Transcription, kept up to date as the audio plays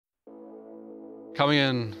Coming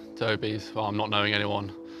in to OBs, well, I'm not knowing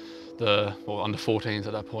anyone, the under 14s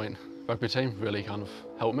at that point, rugby team really kind of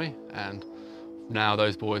helped me, and now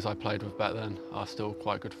those boys I played with back then are still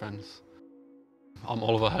quite good friends. I'm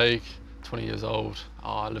Oliver Haig, 20 years old.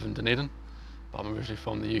 I live in Dunedin, but I'm originally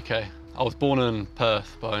from the UK. I was born in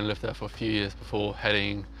Perth, but I only lived there for a few years before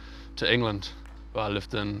heading to England, where I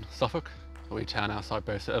lived in Suffolk, a wee town outside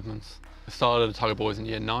Bury St Edmunds. I started at Tiger Boys in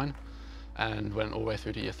year 9 and went all the way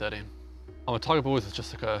through to year 13. Tiger Boys is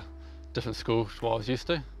just like a different school to what I was used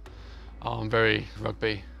to. I'm very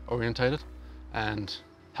rugby orientated and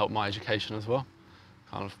helped my education as well.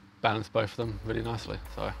 Kind of balanced both of them really nicely,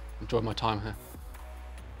 so I enjoyed my time here.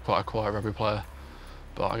 Quite a quiet rugby player,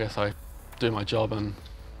 but I guess I do my job and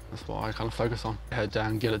that's what I kind of focus on. Head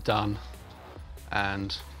down, get it done,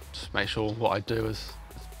 and just make sure what I do is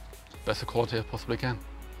best of quality I possibly can.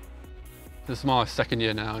 This is my second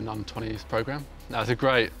year now in under-20s program. Now it's a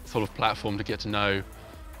great sort of platform to get to know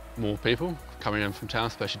more people coming in from town,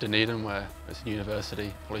 especially Dunedin, where it's a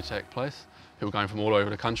university, polytech place. People going from all over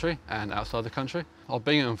the country and outside the country. I've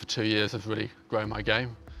been in for 2 years, has really grown my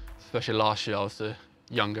game. Especially last year I was the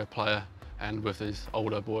younger player, and with these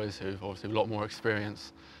older boys who've obviously a lot more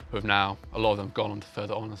experience, who have now, a lot of them gone on to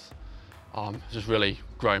further honours. It's just really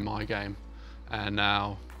grown my game, and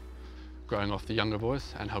now growing off the younger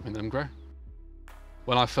boys and helping them grow.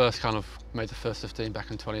 When I first kind of made the first 15 back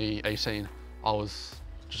in 2018, I was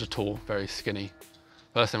just a tall, very skinny.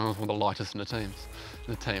 First time I was one of the lightest in the team,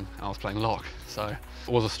 and I was playing lock, so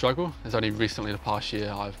it was a struggle. It's only recently, the past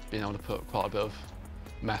year, I've been able to put quite a bit of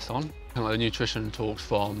mass on. Kind of like the nutrition talks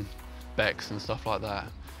from Bex and stuff like that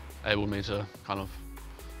enabled me to kind of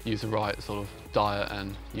use the right sort of diet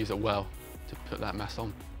and use it well to put that mass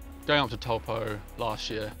on. Going up to Taupo last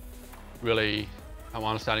year really had my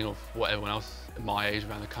understanding of what everyone else at my age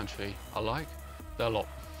around the country are like. They're a lot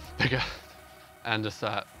bigger, and just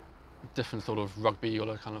that different sort of rugby you got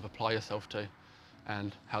to kind of apply yourself to,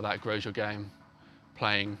 and how that grows your game,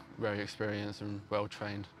 playing very experienced and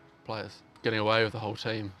well-trained players. Getting away with the whole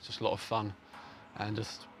team, it's just a lot of fun, and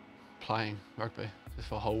just playing rugby. Just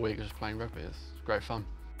for a whole week just playing rugby, it's great fun.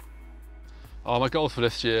 My goals for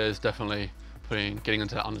this year is definitely getting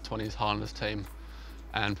into that under-20s Highlanders team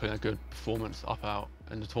and putting a good performance out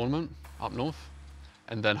in the tournament up north,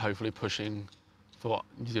 and then hopefully pushing for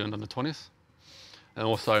New Zealand under-20s. And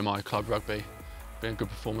also my club rugby, being a good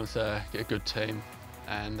performance there, get a good team,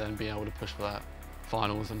 and then being able to push for that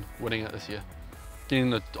finals and winning it this year. Getting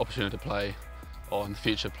the opportunity to play, or in the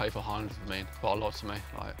future play for Highlanders, would mean quite a lot to me.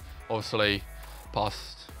 Like, obviously,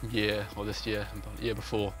 past year, or this year, and the year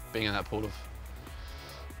before, being in that pool of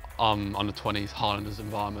under-20s Highlanders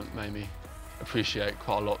environment made me appreciate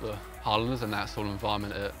quite a lot the Highlanders and that sort of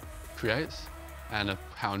environment it creates, and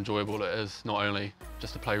how enjoyable it is, not only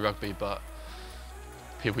just to play rugby, but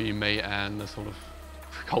people you meet and the sort of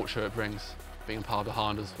culture it brings. Being a part of the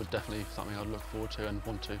Highlanders would definitely be something I'd look forward to and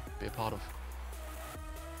want to be a part of.